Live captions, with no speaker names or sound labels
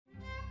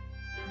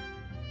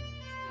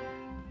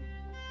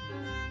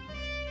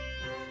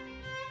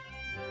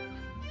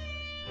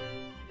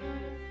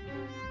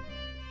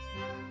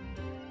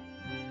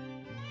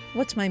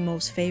What's my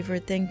most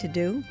favorite thing to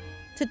do?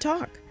 To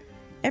talk.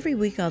 Every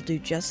week I'll do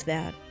just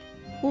that.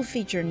 We'll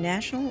feature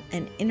national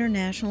and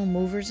international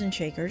movers and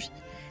shakers,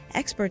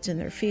 experts in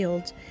their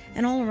fields,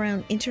 and all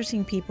around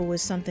interesting people with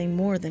something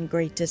more than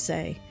great to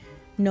say.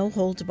 No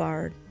holds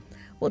barred.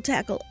 We'll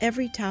tackle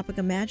every topic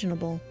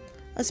imaginable,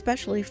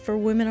 especially for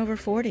women over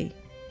 40.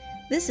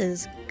 This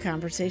is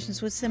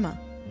Conversations with Sima.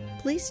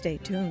 Please stay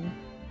tuned.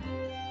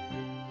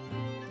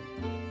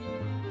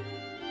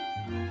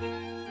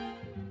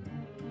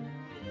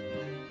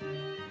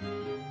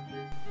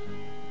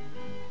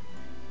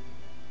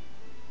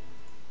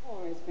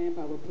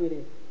 Grandpa would put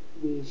it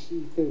where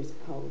she first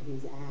caught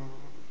his eye.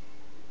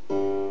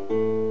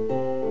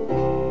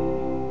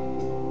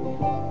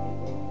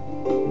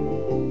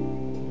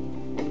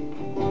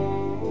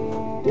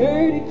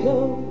 Dirty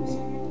clothes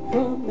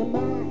from the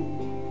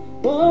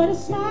mind, but a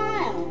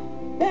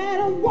smile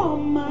that'll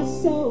warm my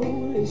soul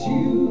as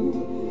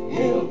you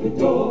held the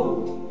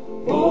door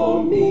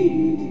for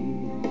me.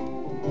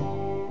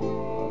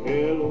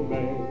 Hello,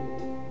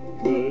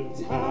 man, good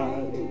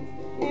time,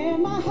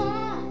 and my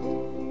heart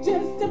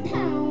just a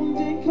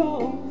pounding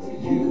 'cause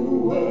you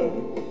were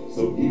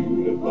so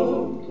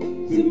beautiful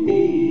to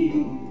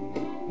me.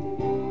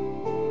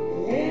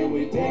 And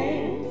we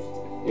danced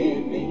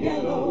in the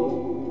yellow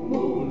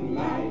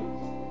moonlight,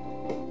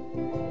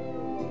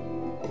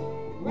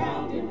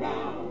 round and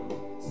round,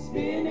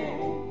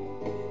 spinning,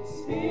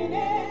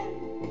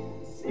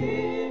 spinning,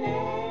 spinning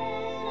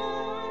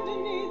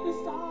underneath the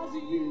stars.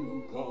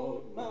 You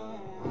caught my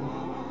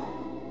eye.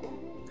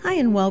 Hi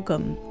and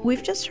welcome.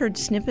 We've just heard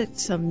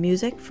snippets of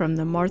music from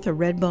the Martha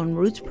Redbone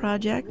Roots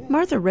Project.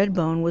 Martha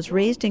Redbone was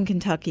raised in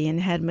Kentucky and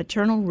had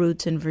maternal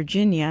roots in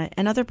Virginia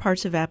and other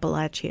parts of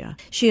Appalachia.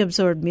 She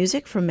absorbed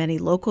music from many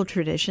local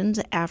traditions,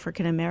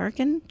 African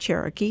American,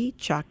 Cherokee,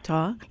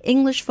 Choctaw,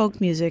 English folk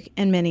music,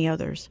 and many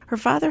others. Her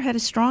father had a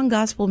strong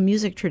gospel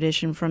music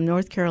tradition from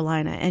North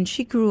Carolina, and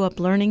she grew up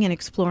learning and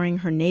exploring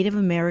her Native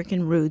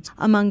American roots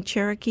among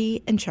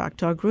Cherokee and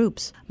Choctaw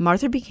groups.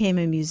 Martha became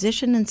a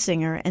musician and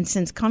singer, and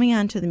since coming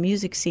onto the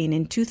music scene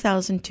in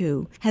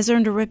 2002, has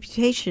earned a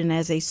reputation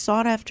as a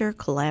sought-after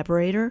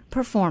collaborator,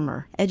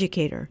 performer,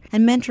 educator,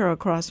 and mentor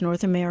across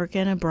North America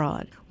and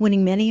abroad,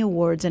 winning many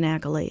awards and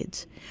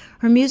accolades.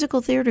 Her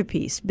musical theater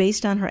piece,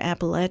 based on her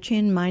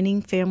Appalachian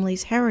mining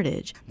family's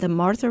heritage, the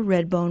Martha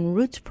Redbone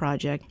Roots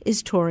Project,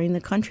 is touring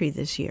the country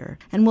this year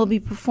and will be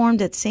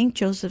performed at St.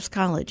 Joseph's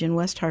College in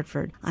West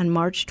Hartford on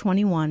March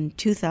 21,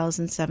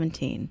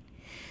 2017.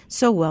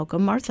 So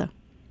welcome, Martha.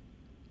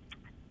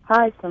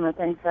 Hi, Sima.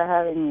 Thanks for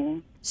having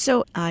me.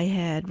 So I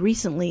had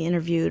recently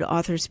interviewed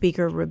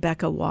author-speaker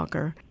Rebecca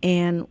Walker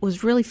and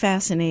was really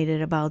fascinated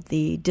about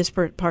the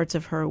disparate parts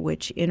of her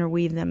which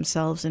interweave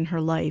themselves in her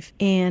life.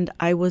 And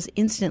I was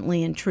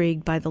instantly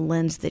intrigued by the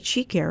lens that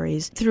she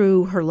carries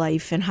through her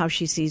life and how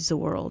she sees the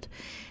world.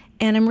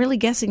 And I'm really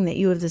guessing that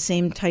you have the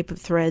same type of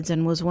threads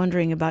and was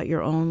wondering about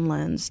your own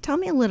lens. Tell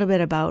me a little bit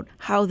about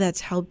how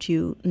that's helped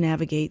you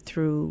navigate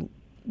through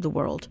the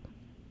world.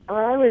 Well,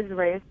 I was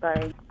raised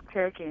by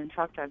Cherokee and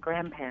Choctaw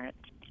grandparents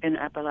in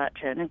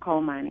Appalachia in a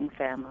coal mining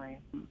family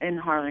in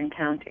Harlan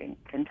County,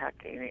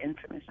 Kentucky, the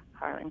infamous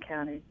Harlan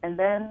County. And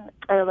then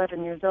at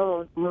 11 years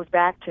old, moved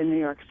back to New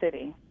York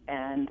City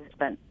and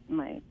spent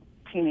my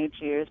teenage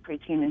years,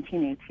 preteen and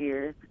teenage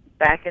years,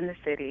 back in the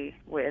city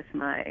with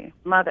my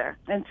mother.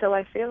 And so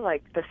I feel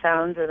like the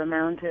sounds of the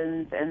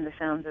mountains and the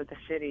sounds of the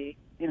city,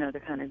 you know,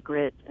 the kind of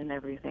grit and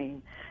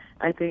everything,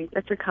 I think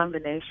that's a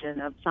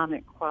combination of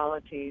sonic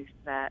qualities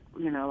that,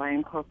 you know, I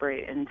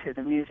incorporate into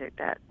the music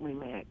that we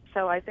make.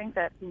 So I think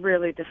that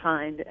really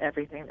defined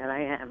everything that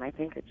I am. I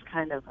think it's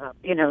kind of a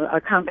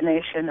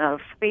combination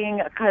of being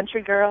a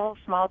country girl,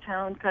 small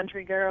town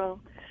country girl,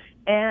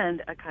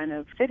 and a kind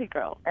of city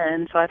girl.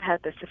 And so I've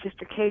had the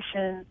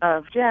sophistication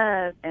of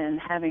jazz and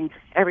having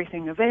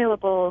everything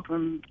available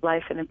from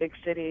life in a big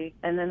city.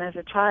 And then as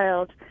a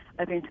child,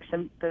 I think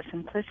the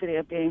simplicity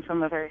of being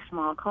from a very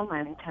small coal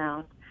mining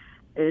town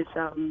is,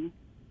 I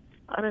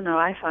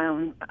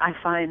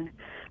find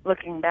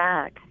looking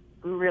back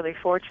really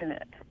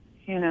fortunate,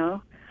 you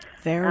know.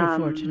 Very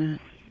fortunate.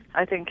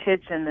 I think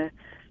kids in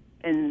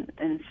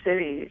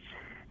cities,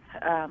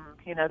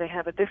 they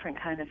have a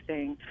different kind of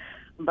thing.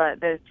 But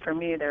for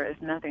me, there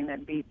is nothing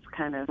that beats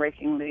kind of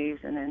raking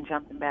leaves and then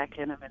jumping back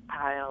in them in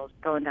piles,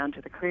 going down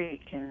to the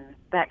creek, and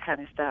that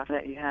kind of stuff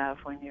that you have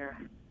when you're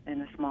in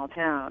a small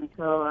town.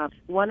 So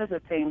one of the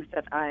things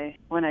that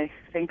when I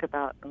think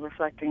about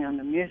reflecting on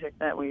the music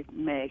that we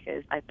make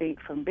is, I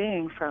think from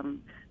being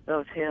from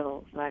those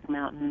hills, Black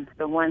Mountain,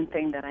 the one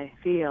thing that I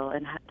feel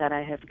and that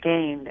I have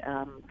gained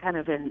kind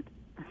of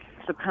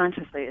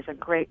subconsciously is a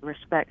great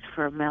respect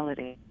for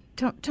melody.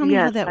 Tell me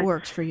how that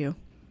works for you.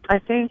 I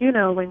think,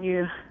 when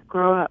you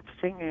grow up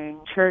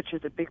singing, church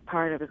is a big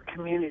part of the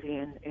community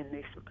in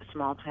these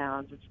small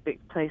towns. It's a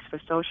big place for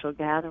social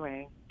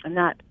gathering. And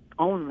not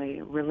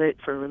only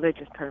for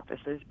religious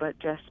purposes, but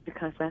just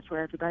because that's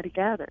where everybody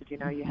gathered. You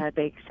know, you had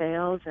bake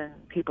sales and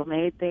people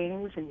made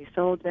things and you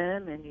sold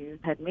them, and you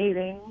had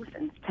meetings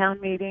and town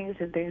meetings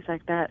and things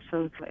like that.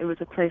 So it was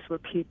a place where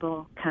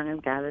people kind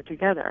of gathered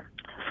together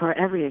for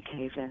every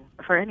occasion,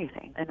 for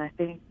anything. And I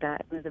think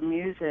that the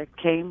music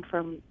came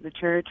from the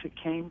church, it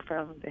came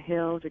from the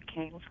hills, it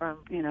came from,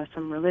 you know,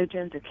 some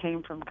religions, it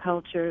came from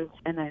cultures.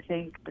 And I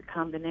think the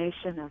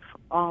combination of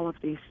all of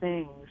these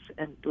things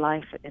and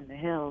life in the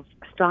hills,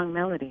 strong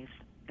melodies,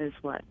 is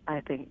what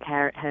I think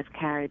has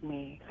carried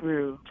me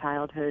through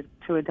childhood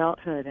to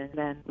adulthood, and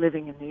then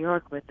living in New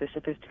York with the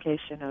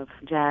sophistication of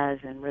jazz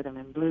and rhythm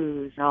and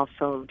blues. And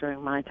also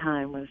during my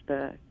time was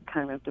the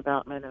kind of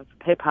development of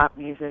hip-hop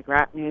music,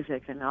 rap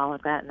music, and all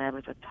of that, and that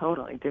was a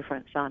totally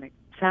different sonic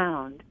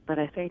sound. But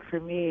I think for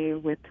me,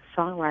 with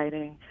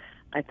songwriting,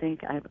 I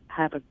think I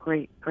have a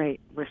great, great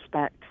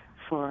respect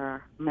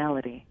for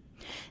melody.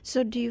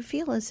 So do you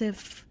feel as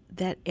if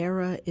that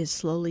era is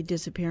slowly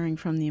disappearing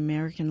from the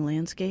American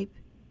landscape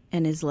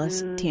and is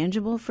less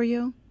tangible for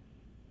you?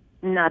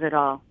 Not at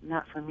all.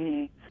 Not for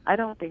me. I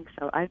don't think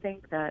so. I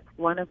think that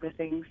one of the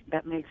things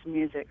that makes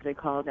music, they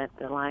call that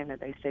the line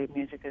that they say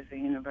music is a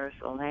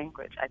universal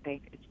language. I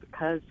think it's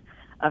because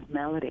of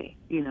melody.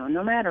 You know,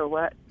 no matter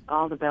what,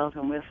 all the bells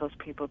and whistles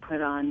people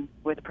put on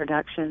with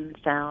production,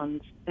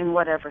 sounds, in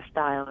whatever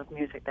style of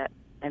music that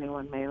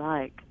anyone may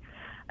like,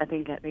 I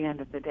think at the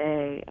end of the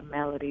day, a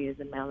melody is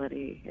a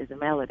melody is a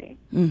melody.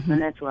 Mm-hmm. And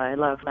that's why I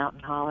love mountain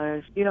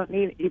hollers. You don't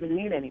even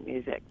need any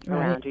music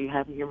around you. You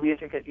have your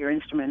music, your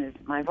instrument is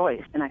my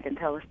voice, and I can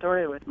tell a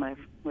story with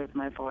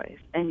my voice.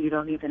 And you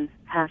don't even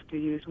have to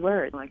use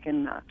words. Like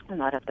in a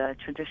lot of the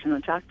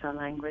traditional Choctaw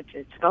language,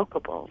 it's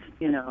vocables.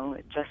 You know,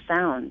 it just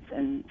sounds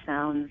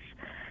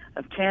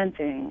of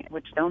chanting,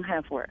 which don't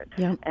have words.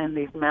 Yep. And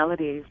these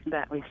melodies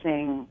that we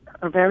sing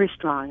are very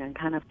strong and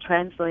kind of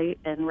translate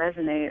and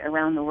resonate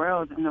around the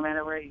world, no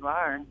matter where you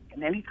are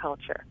in any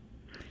culture.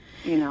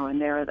 You know,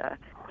 and there are the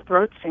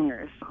throat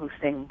singers who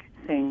sing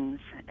things,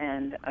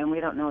 and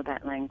we don't know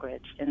that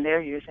language, and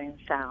they're using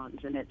sounds,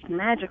 and it's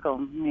magical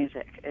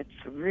music. It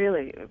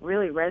really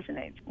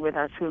resonates with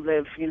us who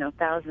live, you know,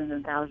 thousands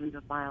and thousands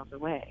of miles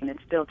away, and it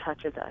still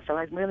touches us. So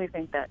I really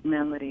think that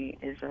melody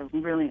is a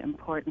really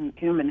important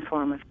human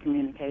form of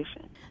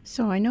communication.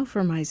 So I know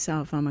for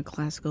myself, I'm a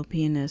classical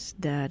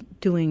pianist, that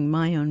doing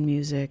my own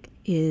music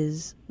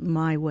is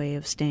my way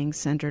of staying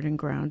centered and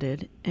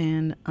grounded,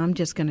 and I'm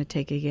just going to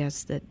take a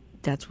guess that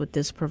that's what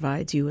this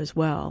provides you as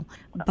well.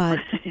 But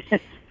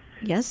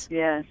yes?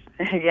 Yes,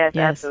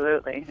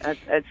 absolutely.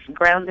 It's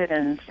grounded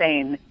and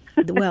sane.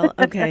 Well,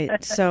 okay,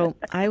 so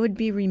I would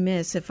be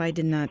remiss if I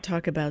did not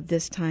talk about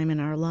this time in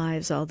our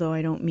lives, although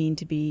I don't mean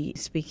to be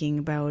speaking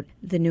about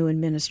the new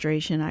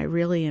administration. I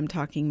really am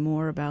talking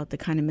more about the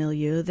kind of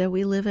milieu that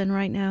we live in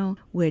right now,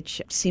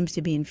 which seems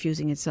to be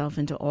infusing itself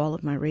into all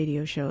of my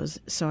radio shows.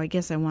 So I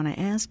guess I want to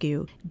ask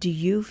you, do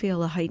you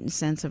feel a heightened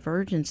sense of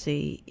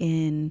urgency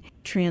in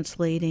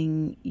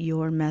translating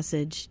your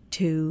message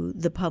to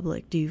the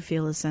public? Do you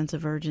feel a sense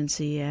of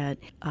urgency at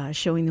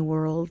showing the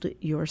world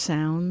your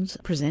sounds,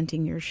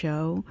 presenting your show?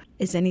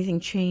 Is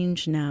anything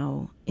changed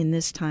now in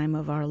this time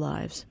of our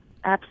lives?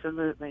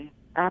 Absolutely.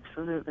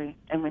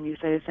 And when you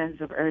say a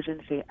sense of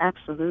urgency,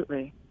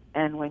 absolutely.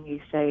 And when you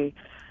say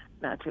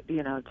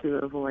to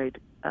avoid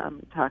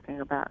talking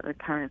about the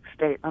current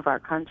state of our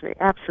country,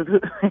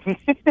 absolutely.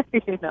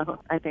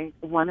 I think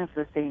one of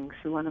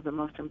the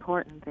most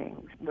important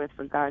things with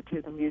regard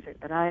to the music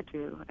that I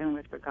do and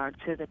with regard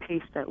to the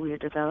piece that we are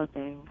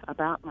developing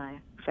about my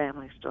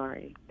family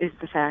story is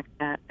the fact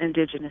that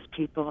Indigenous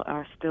people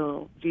are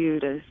still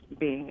viewed as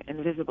being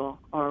invisible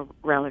or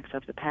relics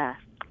of the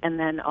past. And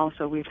then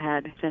also we've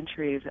had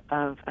centuries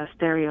of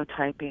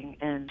stereotyping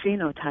and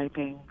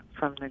phenotyping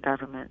from the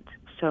government.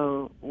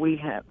 So we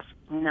have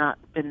not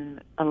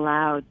been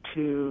allowed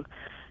to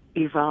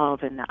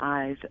evolve in the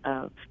eyes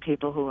of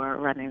people who are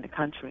running the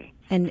country.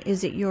 And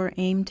is it your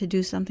aim to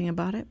do something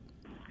about it?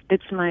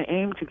 It's my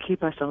aim to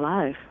keep us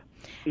alive.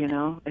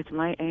 It's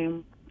my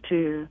aim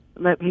to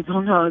let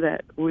people know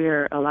that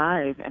we're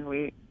alive and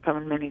we come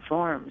in many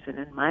forms. And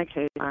in my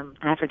case, I'm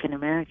African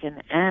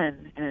American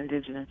and an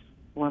Indigenous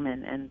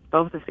woman, and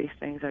both of these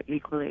things are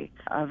equally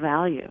of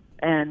value.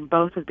 And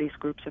both of these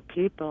groups of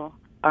people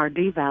are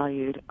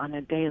devalued on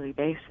a daily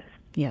basis.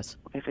 Yes.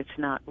 If it's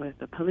not with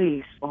the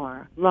police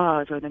or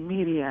laws or the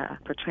media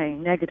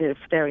portraying negative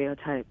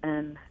stereotypes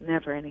and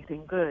never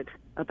anything good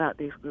about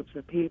these groups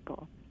of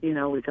people.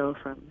 We go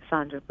from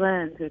Sandra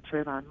Glenn to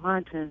Trayvon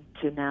Martin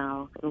to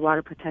now the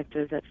water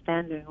protectors at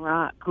Standing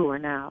Rock, who are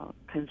now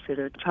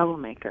considered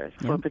troublemakers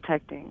for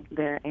protecting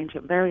their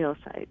ancient burial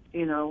sites.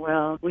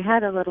 We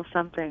had a little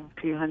something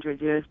a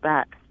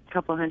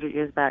couple hundred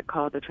years back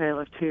called the Trail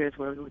of Tears,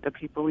 where the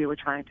people we were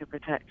trying to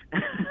protect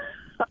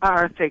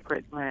our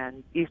sacred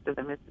land east of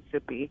the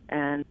Mississippi,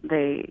 and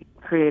they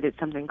created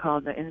something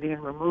called the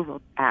Indian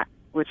Removal Act,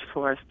 which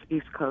forced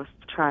East Coast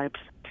tribes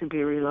to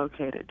be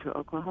relocated to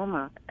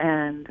Oklahoma.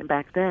 And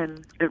back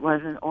then, it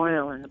wasn't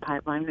oil in the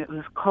pipeline, it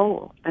was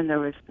coal, and there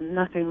was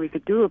nothing we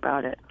could do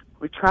about it.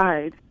 We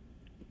tried,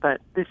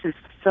 but this is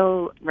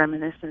so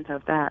reminiscent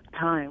of that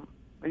time,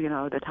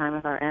 the time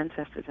of our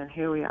ancestors. And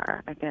here we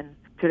are again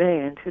today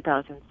in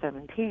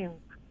 2017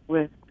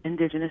 with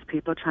indigenous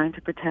people trying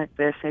to protect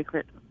their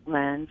sacred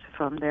lands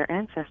from their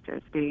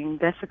ancestors being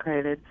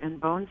desecrated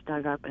and bones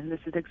dug up. And this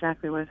is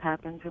exactly what has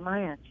happened to my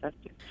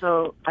ancestors.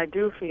 So I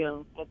do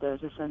feel that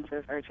there's a sense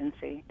of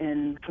urgency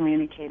in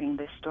communicating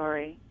this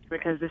story,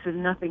 because this is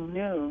nothing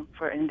new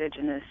for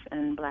indigenous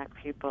and black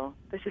people.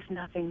 This is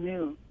nothing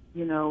new.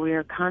 We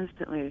are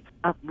constantly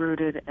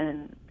uprooted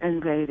and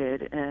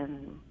invaded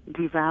and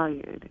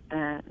devalued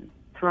and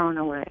thrown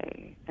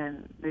away.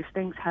 And these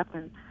things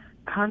happen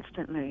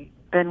constantly.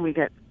 Then we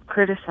get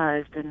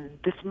criticized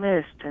and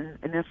dismissed. And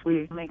if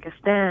we make a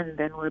stand,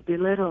 then we're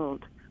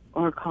belittled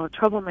or called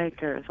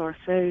troublemakers, or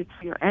say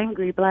you're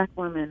angry black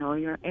woman, or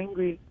you're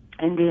angry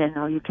Indian,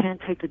 or you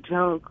can't take a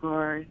joke,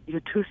 or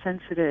you're too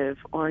sensitive,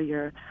 or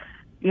you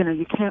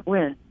can't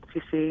win,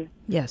 you see?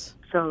 Yes.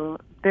 So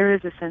there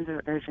is a sense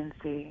of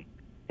urgency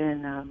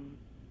in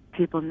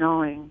people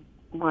knowing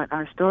what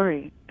our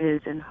story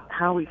is and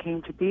how we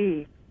came to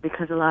be,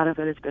 because a lot of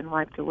it has been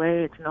wiped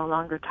away. It's no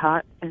longer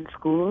taught in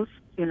schools.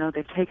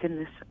 They've taken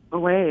this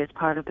away as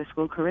part of the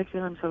school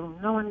curriculum, so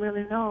no one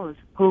really knows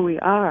who we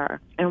are.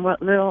 And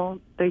what little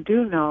they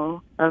do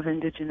know of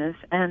indigenous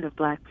and of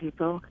black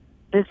people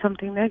is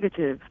something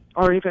negative,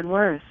 or even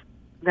worse,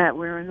 that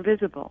we're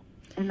invisible.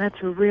 And that's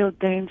a real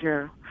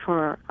danger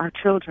for our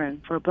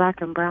children, for black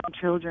and brown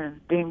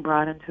children being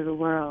brought into the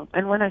world.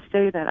 And when I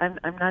say that,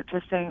 I'm not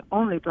just saying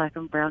only black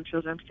and brown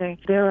children. I'm saying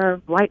there are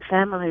white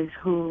families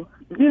who,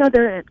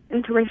 they're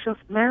interracial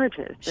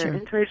marriages. They're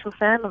interracial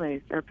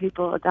families. There are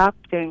people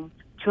adopting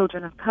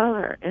children of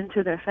color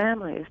into their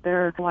families.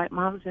 There are white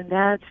moms and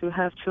dads who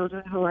have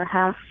children who are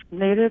half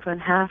Native and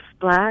half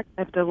black,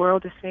 that the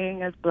world is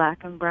seeing as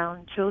black and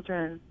brown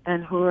children,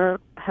 and who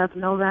have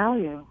no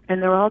value.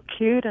 And they're all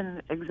cute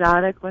and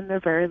exotic when they're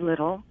very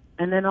little.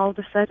 And then all of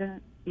a sudden,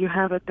 you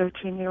have a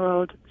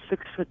 13-year-old,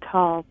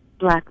 6-foot-tall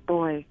black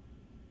boy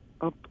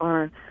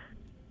or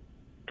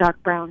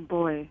dark brown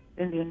boy,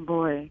 Indian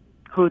boy,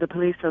 who the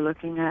police are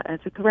looking at as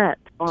a threat,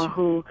 or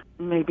who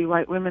maybe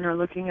white women are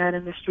looking at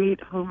in the street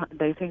whom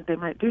they think they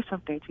might do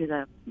something to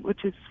them,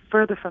 which is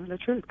further from the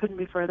truth, couldn't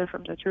be further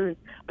from the truth.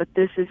 But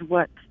this is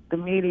what the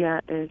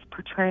media is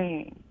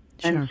portraying.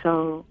 Sure. And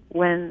so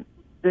when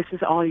this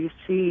is all you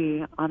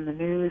see on the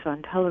news,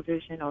 on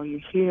television, or you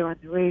hear on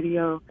the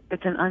radio,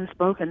 it's an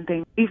unspoken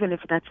thing, even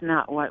if that's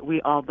not what we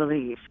all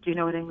believe. Do you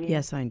know what I mean?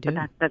 Yes, I do.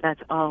 But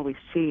that's all we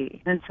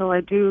see. And so I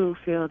do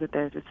feel that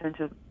there's a sense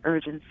of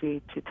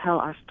urgency to tell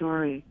our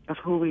story of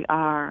who we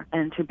are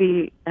and to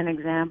be an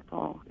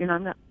example.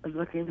 I'm not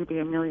looking to be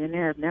a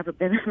millionaire. I've never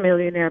been a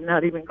millionaire. I'm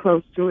not even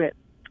close to it.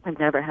 I've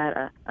never had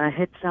a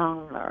hit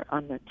song or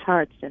on the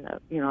charts in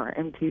or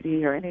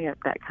MTV or any of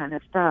that kind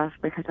of stuff,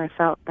 because I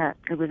felt that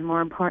it was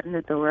more important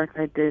that the work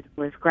I did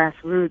was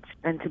grassroots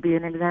and to be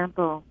an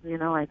example.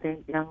 I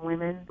think young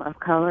women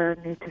of color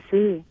need to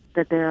see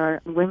that there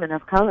are women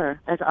of color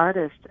as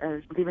artists,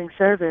 as giving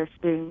service,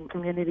 being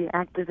community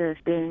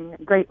activists, being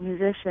great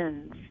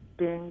musicians,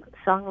 being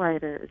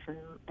songwriters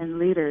and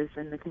leaders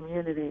in the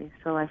community.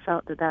 So I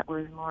felt that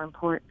was more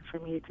important for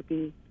me to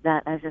be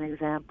that as an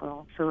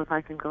example. So if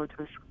I can go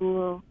to a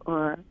school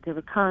or give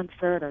a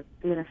concert or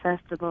be in a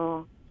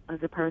festival as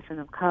a person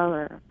of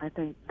color, I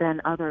think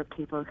then other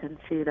people can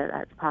see that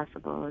that's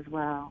possible as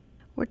well.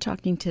 We're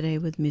talking today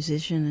with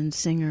musician and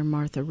singer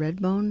Martha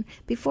Redbone.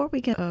 Before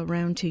we get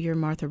around to your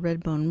Martha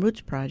Redbone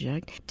Roots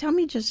project, tell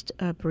me just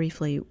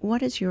briefly, what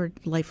does your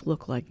life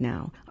look like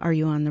now? Are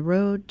you on the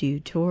road? Do you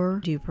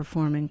tour? Do you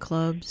perform in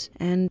clubs?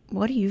 And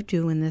what do you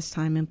do in this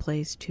time and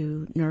place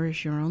to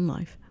nourish your own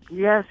life?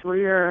 Yes,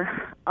 we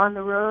are on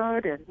the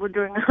road, and we're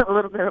doing a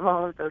little bit of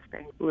all of those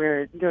things.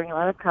 We're doing a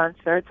lot of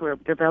concerts. We're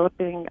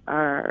developing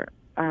our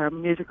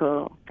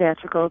musical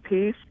theatrical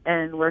piece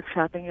and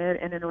workshopping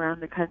it in and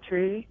around the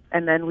country.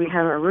 And then we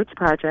have our Roots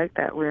project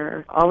that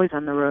we're always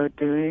on the road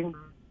doing.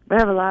 We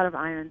have a lot of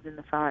irons in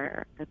the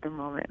fire at the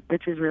moment,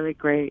 which is really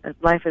great.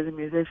 Life as a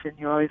musician,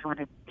 you always want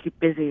to keep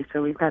busy,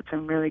 so we've got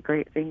some really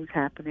great things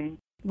happening.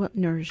 What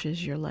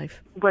nourishes your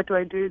life? What do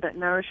I do that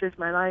nourishes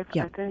my life?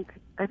 Yeah.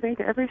 I think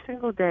every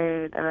single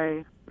day that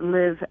I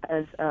live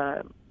as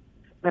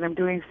that I'm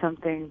doing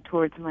something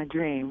towards my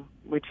dream,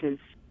 which is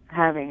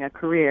having a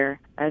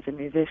career as a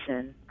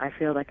musician, I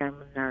feel like I'm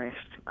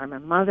nourished. I'm a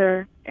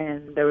mother,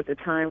 and there was a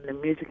time in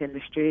the music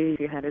industry,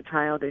 if you had a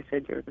child, they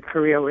said your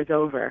career was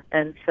over.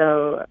 And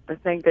so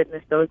thank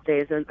goodness those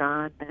days are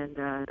gone, and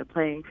the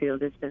playing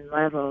field has been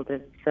leveled,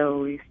 and so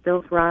we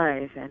still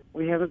thrive, and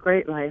we have a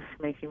great life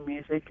making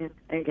music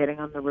and getting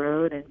on the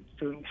road and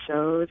doing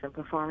shows and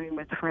performing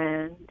with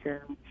friends,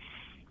 and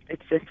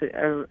it's just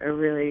a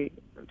really,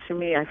 to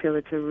me, I feel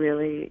it's a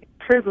really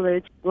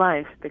privileged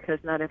life, because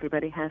not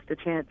everybody has the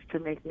chance to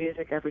make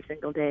music every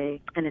single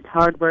day. And it's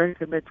hard work,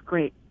 but it's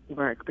great.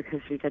 work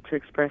because you get to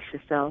express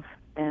yourself,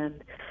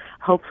 and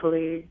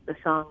hopefully the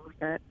songs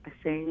that I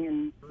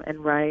sing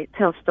and write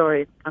tell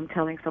stories. I'm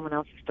telling someone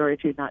else's story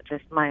too, not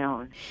just my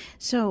own.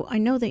 So I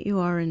know that you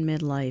are in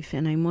midlife,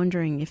 and I'm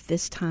wondering if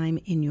this time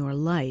in your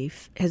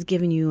life has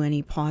given you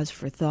any pause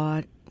for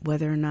thought,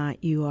 whether or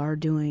not you are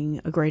doing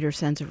a greater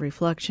sense of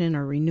reflection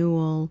or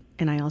renewal.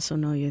 And I also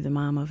know you're the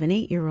mom of an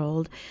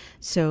 8-year-old,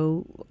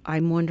 so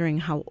I'm wondering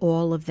how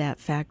all of that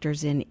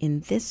factors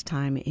in this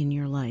time in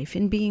your life,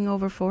 in being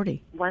over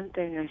 40. One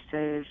thing I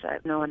say is, I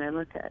know when I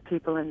look at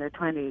people in their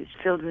 20s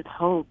filled with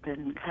hope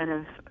and kind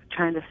of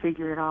trying to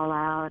figure it all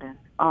out and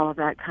all of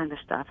that kind of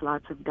stuff,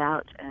 lots of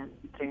doubt and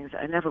things.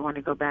 I never want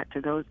to go back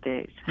to those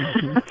days.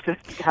 Mm-hmm.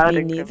 Just doubt Me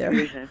and neither.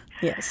 confusion.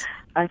 Yes.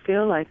 I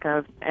feel like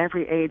of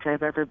every age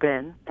I've ever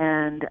been,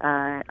 and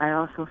I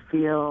also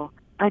feel,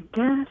 I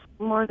guess,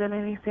 more than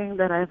anything,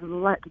 that I've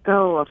let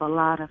go of a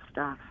lot of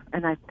stuff.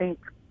 And I think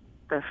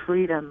the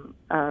freedom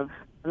of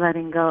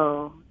letting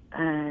go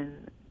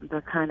and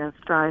the kind of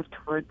strive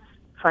towards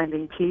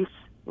finding peace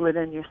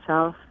within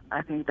yourself,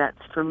 I think that's,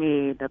 for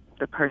me,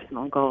 the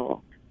personal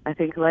goal. I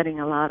think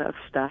letting a lot of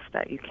stuff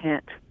that you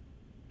can't,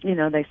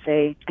 they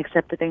say,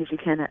 accept the things you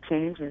cannot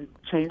change and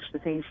change the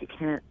things you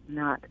can't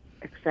not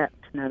accept.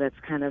 That's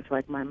kind of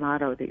like my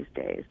motto these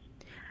days.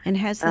 And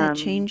has that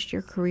changed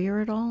your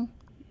career at all?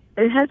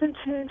 It hasn't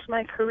changed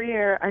my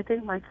career. I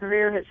think my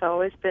career has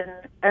always been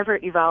ever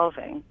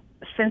evolving.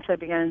 Since I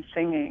began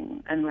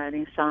singing and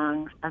writing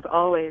songs, I've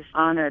always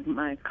honored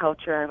my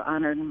culture. I've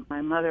honored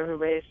my mother who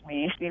raised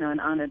me, and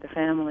honored the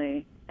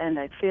family. And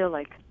I feel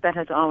like that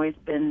has always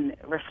been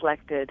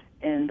reflected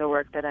in the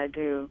work that I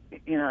do.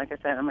 Like I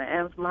said,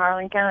 I'm from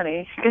Harlan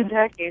County,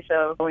 Kentucky.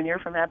 So when you're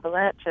from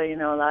Appalachia,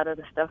 a lot of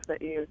the stuff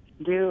that you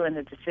do and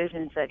the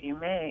decisions that you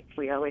make,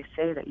 we always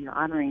say that you're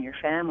honoring your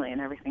family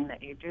and everything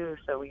that you do.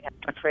 So we have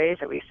a phrase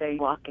that we say,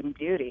 walk in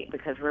beauty,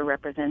 because we're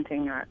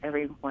representing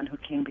everyone who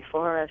came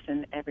before us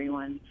and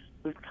everyone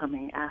who's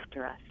coming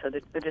after us. So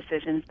the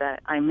decisions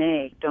that I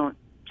make don't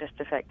just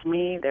affect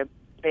me. They're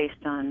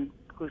based on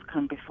who's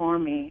come before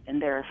me,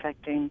 and they're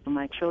affecting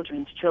my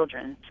children's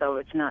children. So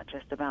it's not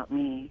just about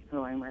me,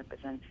 who I'm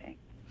representing.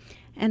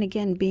 And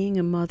again, being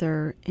a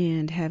mother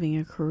and having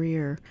a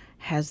career,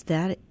 has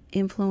that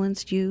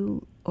influenced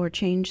you or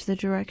changed the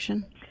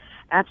direction?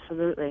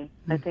 Absolutely.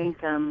 Mm-hmm. I think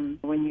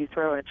when you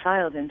throw a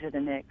child into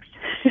the mix,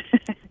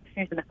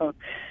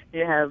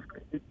 you have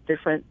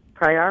different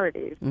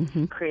priorities.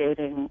 Mm-hmm.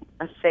 Creating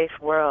a safe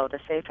world, a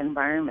safe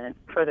environment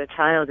for the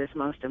child is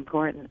most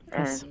important.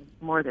 Yes. And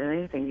more than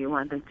anything, you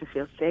want them to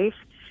feel safe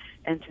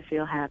and to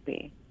feel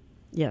happy.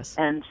 Yes.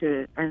 And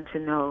to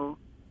know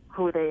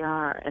who they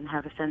are and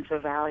have a sense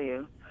of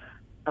value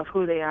of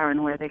who they are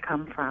and where they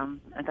come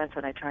from. And that's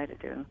what I try to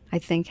do. I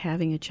think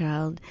having a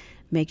child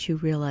makes you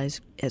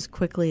realize as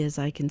quickly as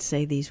I can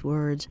say these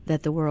words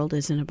that the world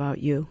isn't about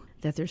you,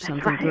 that there's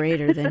something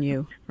greater than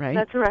you, right?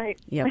 That's right.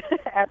 Yep.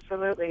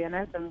 Absolutely. And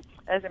as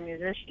a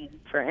musician,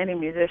 for any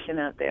musician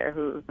out there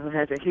who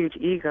has a huge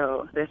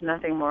ego, there's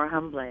nothing more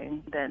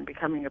humbling than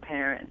becoming a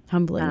parent.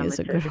 Humbling is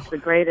a good It's the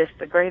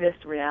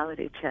greatest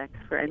reality check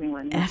for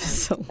anyone.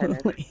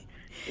 Absolutely.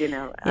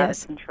 Out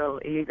of control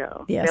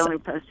ego. Yes. The only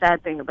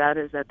sad thing about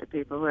it is that the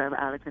people who have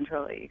out of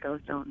control egos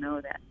don't know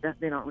that.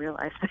 They don't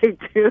realize they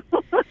do.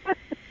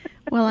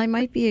 Well, I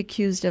might be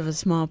accused of a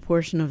small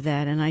portion of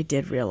that, and I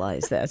did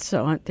realize that.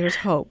 So there's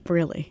hope,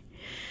 really.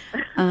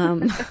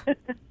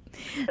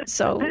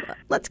 So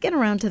let's get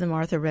around to the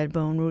Martha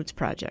Redbone Roots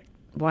Project.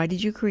 Why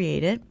did you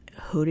create it?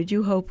 Who did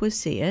you hope would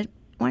see it?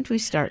 Why don't we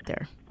start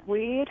there?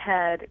 We'd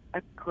had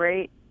a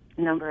great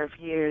number of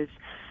years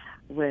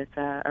with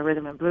a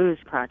rhythm and blues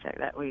project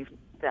that we've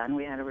done.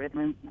 We had a rhythm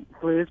and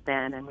blues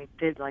band, and we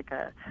did like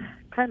a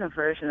kind of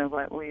version of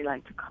what we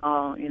like to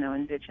call,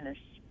 indigenous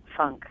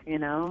funk,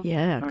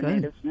 Yeah, or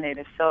good.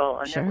 native soul.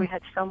 And sure. We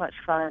had so much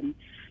fun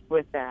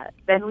with that.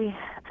 Then we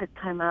took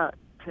time out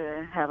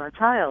to have our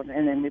child,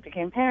 and then we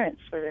became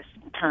parents for this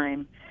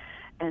time.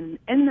 And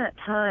in that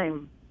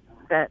time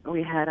that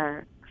we had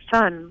our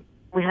son,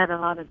 we had a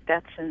lot of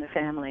deaths in the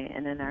family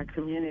and in our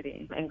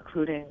community,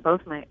 including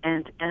both my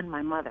aunt and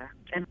my mother,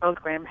 and both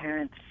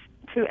grandparents,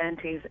 2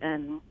 aunties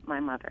and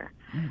my mother,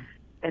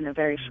 in a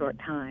very short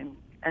time.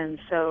 And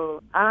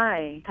so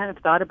I kind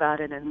of thought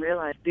about it and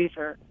realized these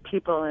are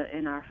people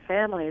in our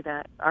family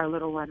that our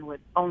little one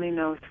would only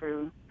know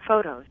through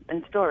photos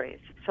and stories.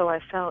 So I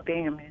felt,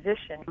 being a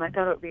musician, I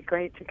thought it would be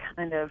great to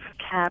kind of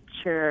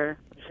capture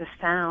the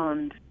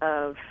sound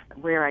of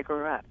where I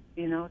grew up,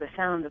 the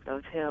sound of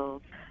those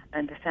hills,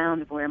 and the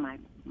sound of where my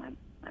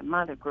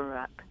mother grew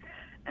up,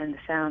 and the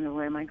sound of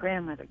where my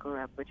grandmother grew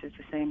up, which is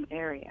the same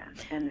area,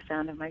 and the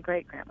sound of my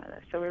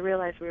great-grandmother. So we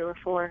realized we were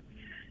 4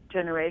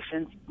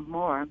 generations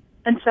more.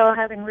 And so,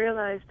 having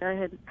realized I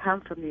had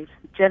come from these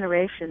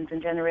generations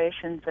and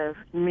generations of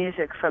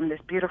music from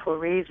this beautiful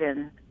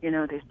region,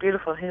 these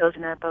beautiful hills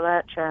in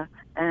Appalachia,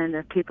 and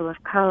the people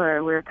of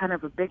color, we're kind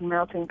of a big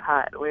melting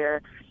pot.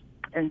 We're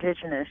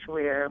indigenous,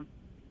 we're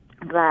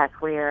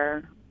black,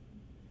 we're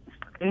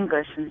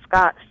English and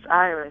Scots,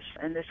 Irish,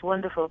 and this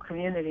wonderful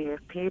community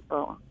of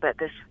people that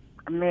this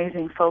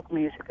amazing folk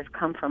music has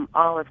come from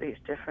all of these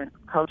different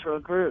cultural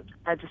groups,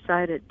 I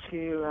decided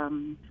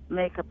to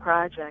make a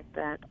project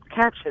that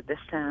captured the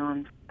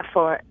sound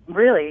for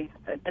really,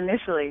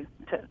 initially,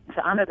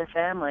 to honor the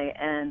family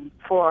and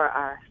for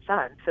our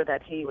son, so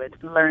that he would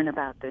learn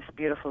about this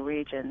beautiful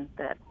region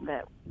that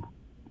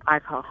I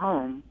call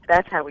home.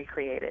 That's how we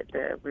created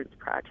the Roots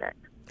Project.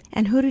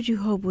 And who did you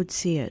hope would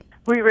see it?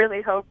 We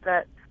really hoped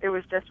that it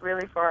was just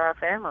really for our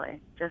family,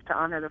 just to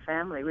honor the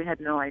family. We had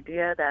no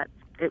idea that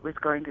it was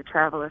going to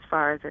travel as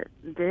far as it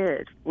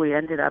did. We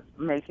ended up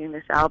making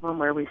this album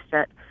where we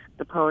set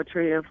the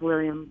poetry of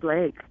William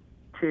Blake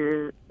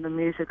to the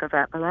music of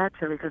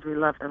Appalachia, because we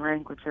love the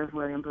language of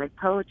William Blake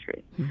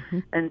poetry. Mm-hmm.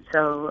 And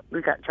so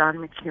we got John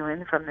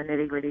McEwen from the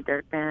Nitty Gritty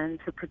Dirt Band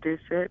to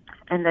produce it.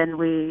 And then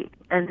we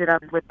ended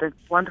up with the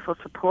wonderful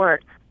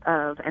support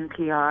of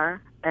NPR,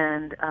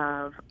 and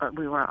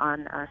we were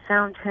on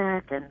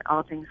Soundcheck and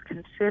All Things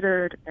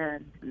Considered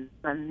and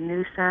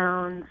New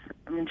Sounds.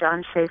 I mean,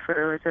 John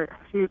Schaefer was a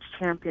huge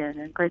champion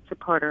and great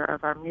supporter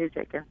of our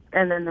music.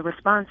 And then the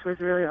response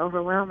was really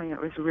overwhelming. It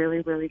was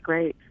really, really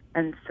great.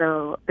 And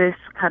so this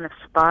kind of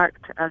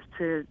sparked us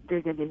to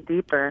dig in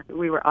deeper.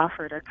 We were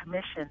offered a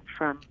commission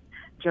from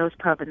Joe's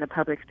Pub and the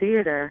Public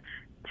Theater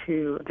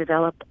to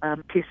develop a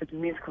piece of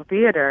musical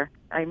theater.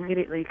 I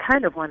immediately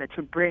kind of wanted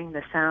to bring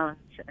the sounds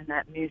and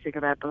that music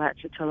of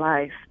Appalachia to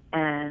life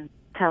and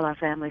tell our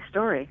family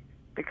story,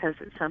 because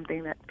it's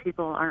something that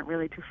people aren't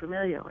really too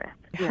familiar with.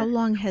 How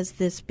long has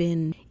this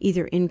been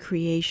either in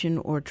creation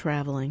or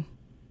traveling?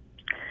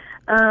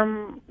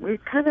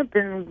 We've kind of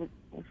been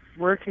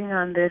working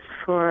on this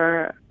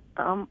for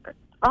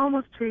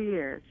almost 2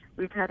 years.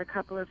 We've had a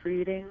couple of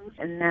readings,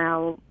 and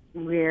now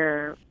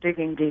we're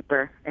digging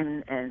deeper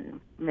and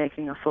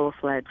making a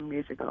full-fledged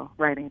musical,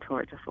 writing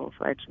towards a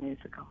full-fledged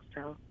musical.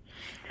 So,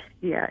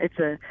 yeah, it's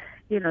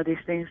these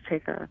things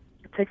take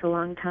a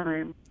long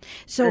time.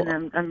 So,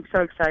 and I'm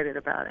so excited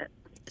about it.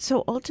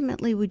 So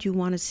ultimately, would you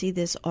want to see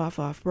this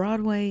off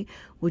Broadway?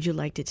 Would you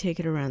like to take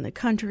it around the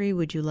country?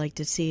 Would you like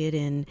to see it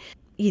in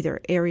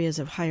either areas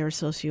of higher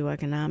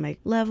socioeconomic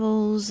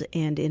levels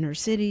and inner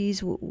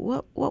cities?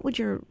 What would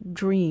your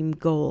dream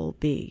goal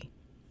be?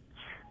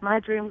 My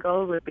dream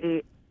goal would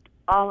be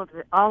all of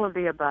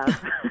the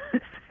above.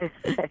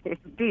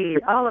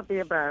 All of the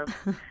above.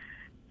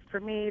 For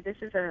me, this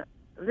is a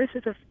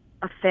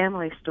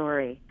family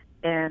story,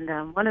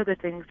 and one of the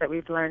things that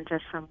we've learned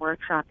just from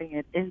workshopping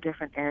it in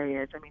different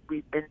areas. I mean,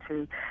 we've been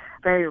to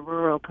very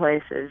rural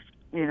places,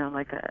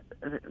 like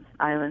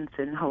islands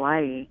in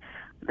Hawaii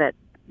that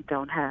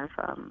don't have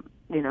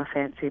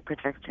fancy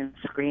projection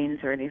screens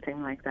or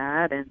anything like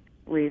that, and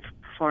we've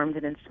formed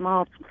it in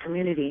small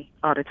community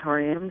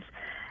auditoriums,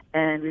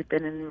 and we've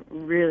been in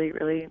really,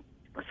 really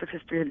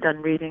sophisticated,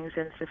 done readings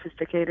in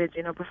sophisticated,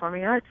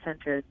 performing arts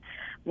centers.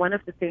 One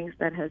of the things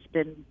that has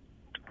been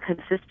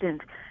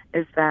consistent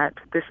is that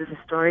this is a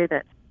story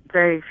that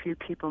very few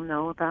people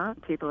know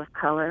about, people of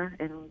color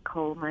in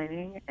coal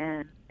mining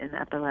and in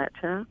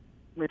Appalachia,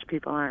 which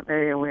people aren't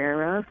very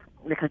aware of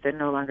because they're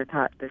no longer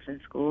taught this in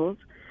schools.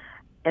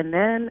 And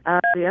then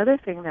the other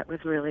thing that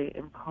was really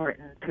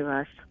important to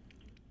us,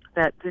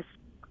 that this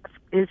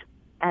is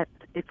at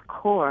its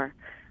core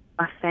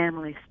a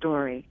family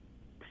story.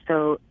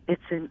 So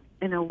it's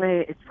in a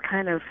way, it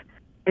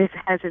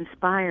has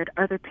inspired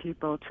other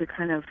people to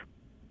kind of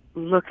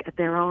look at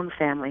their own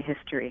family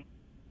history.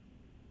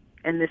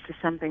 And this is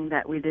something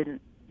that we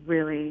didn't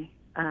really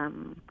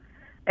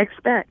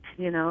expect,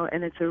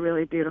 and it's a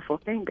really beautiful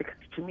thing, because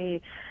to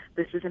me,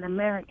 this is an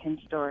American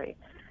story,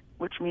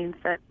 which means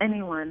that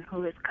anyone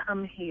who has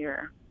come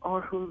here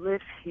or who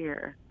lives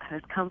here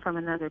has come from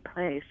another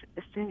place.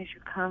 As soon as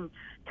you come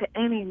to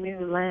any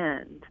new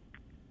land,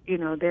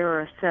 there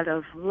are a set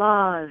of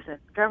laws and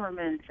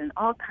governments and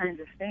all kinds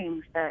of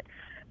things that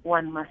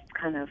one must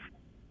kind of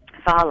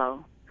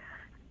follow.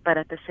 But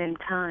at the same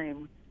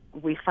time,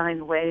 we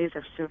find ways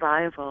of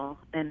survival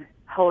and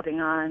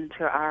holding on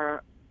to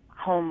our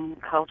home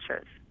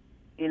cultures,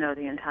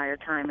 the entire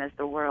time as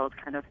the world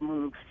kind of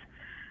moves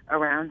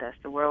around us.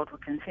 The world will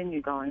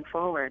continue going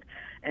forward,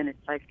 and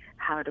it's like,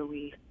 how do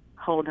we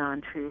hold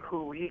on to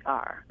who we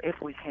are?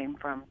 If we came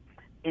from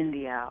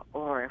India,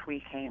 or if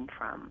we came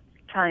from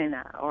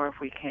China, or if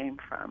we came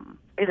from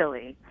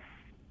Italy,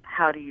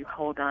 how do you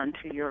hold on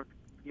to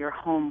your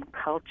home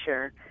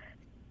culture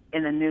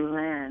in a new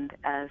land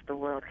as the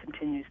world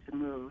continues to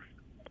move,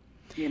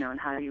 and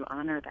how do you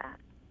honor that?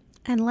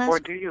 Or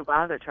do you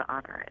bother to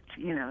honor it?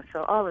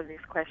 So all of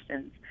these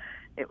questions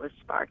it was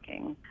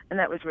sparking, and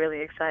that was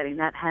really exciting.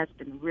 That has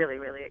been really,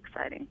 really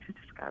exciting to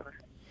discover.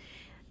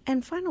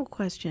 And final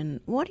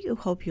question, what do you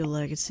hope your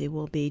legacy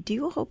will be? Do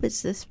you hope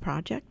it's this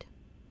project?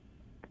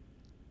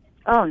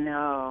 Oh,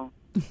 no.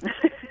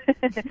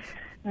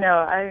 No,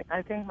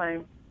 I think I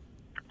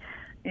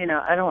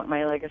don't want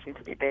my legacy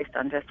to be based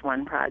on just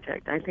one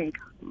project. I think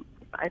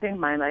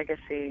my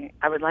legacy,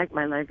 I would like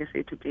my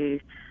legacy to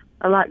be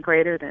a lot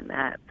greater than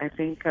that. I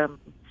think,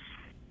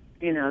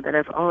 that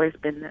I've always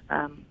been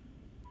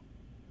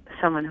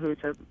someone who's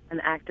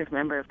an active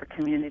member of the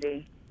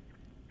community,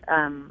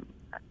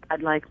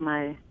 I'd like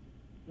my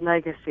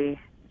legacy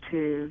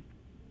to,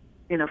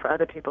 for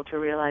other people to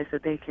realize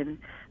that they can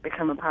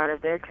become a part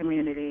of their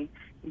community,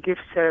 give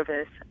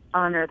service,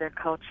 honor their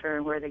culture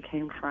and where they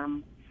came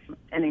from,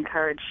 and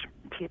encourage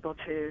people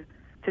to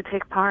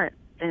take part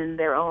in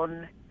their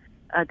own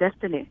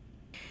destiny.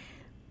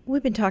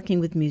 We've been talking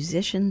with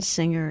musician,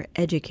 singer,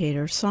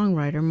 educator,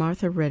 songwriter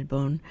Martha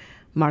Redbone.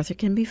 Martha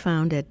can be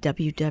found at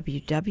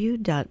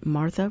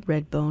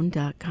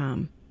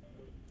www.martharedbone.com.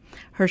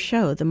 Her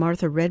show, the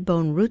Martha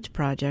Redbone Roots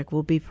Project,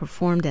 will be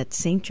performed at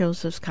St.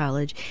 Joseph's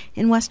College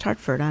in West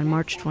Hartford on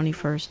March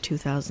 21st,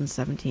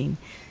 2017.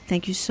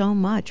 Thank you so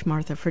much,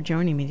 Martha, for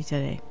joining me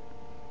today.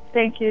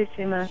 Thank you,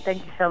 Shima.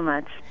 Thank you so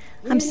much.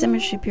 I'm Sima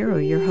Shapiro,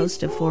 your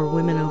host of For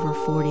Women Over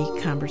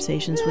 40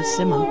 Conversations with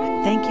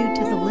Sima. Thank you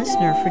to the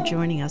listener for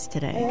joining us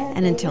today.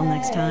 And until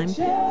next time,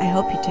 I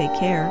hope you take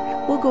care.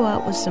 We'll go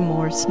out with some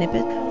more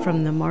snippet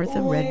from the Martha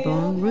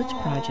Redbone Roots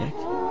Project.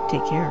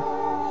 Take care.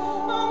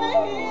 On the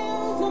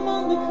hills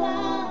among the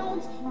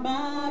clouds,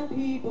 my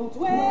people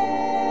dwell.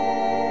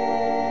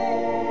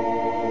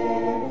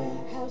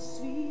 How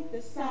sweet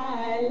the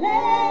silence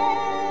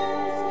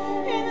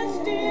in the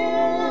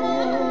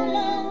still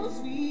hollows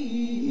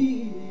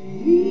we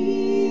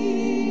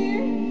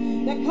hear.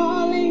 The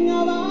calling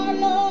of our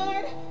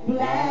Lord,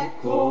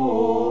 black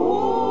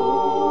coal,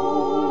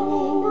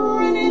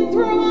 running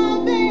through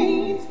our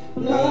veins,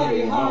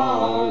 bloody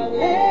hearted.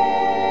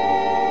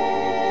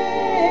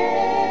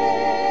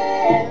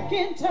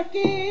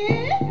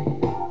 Kentucky.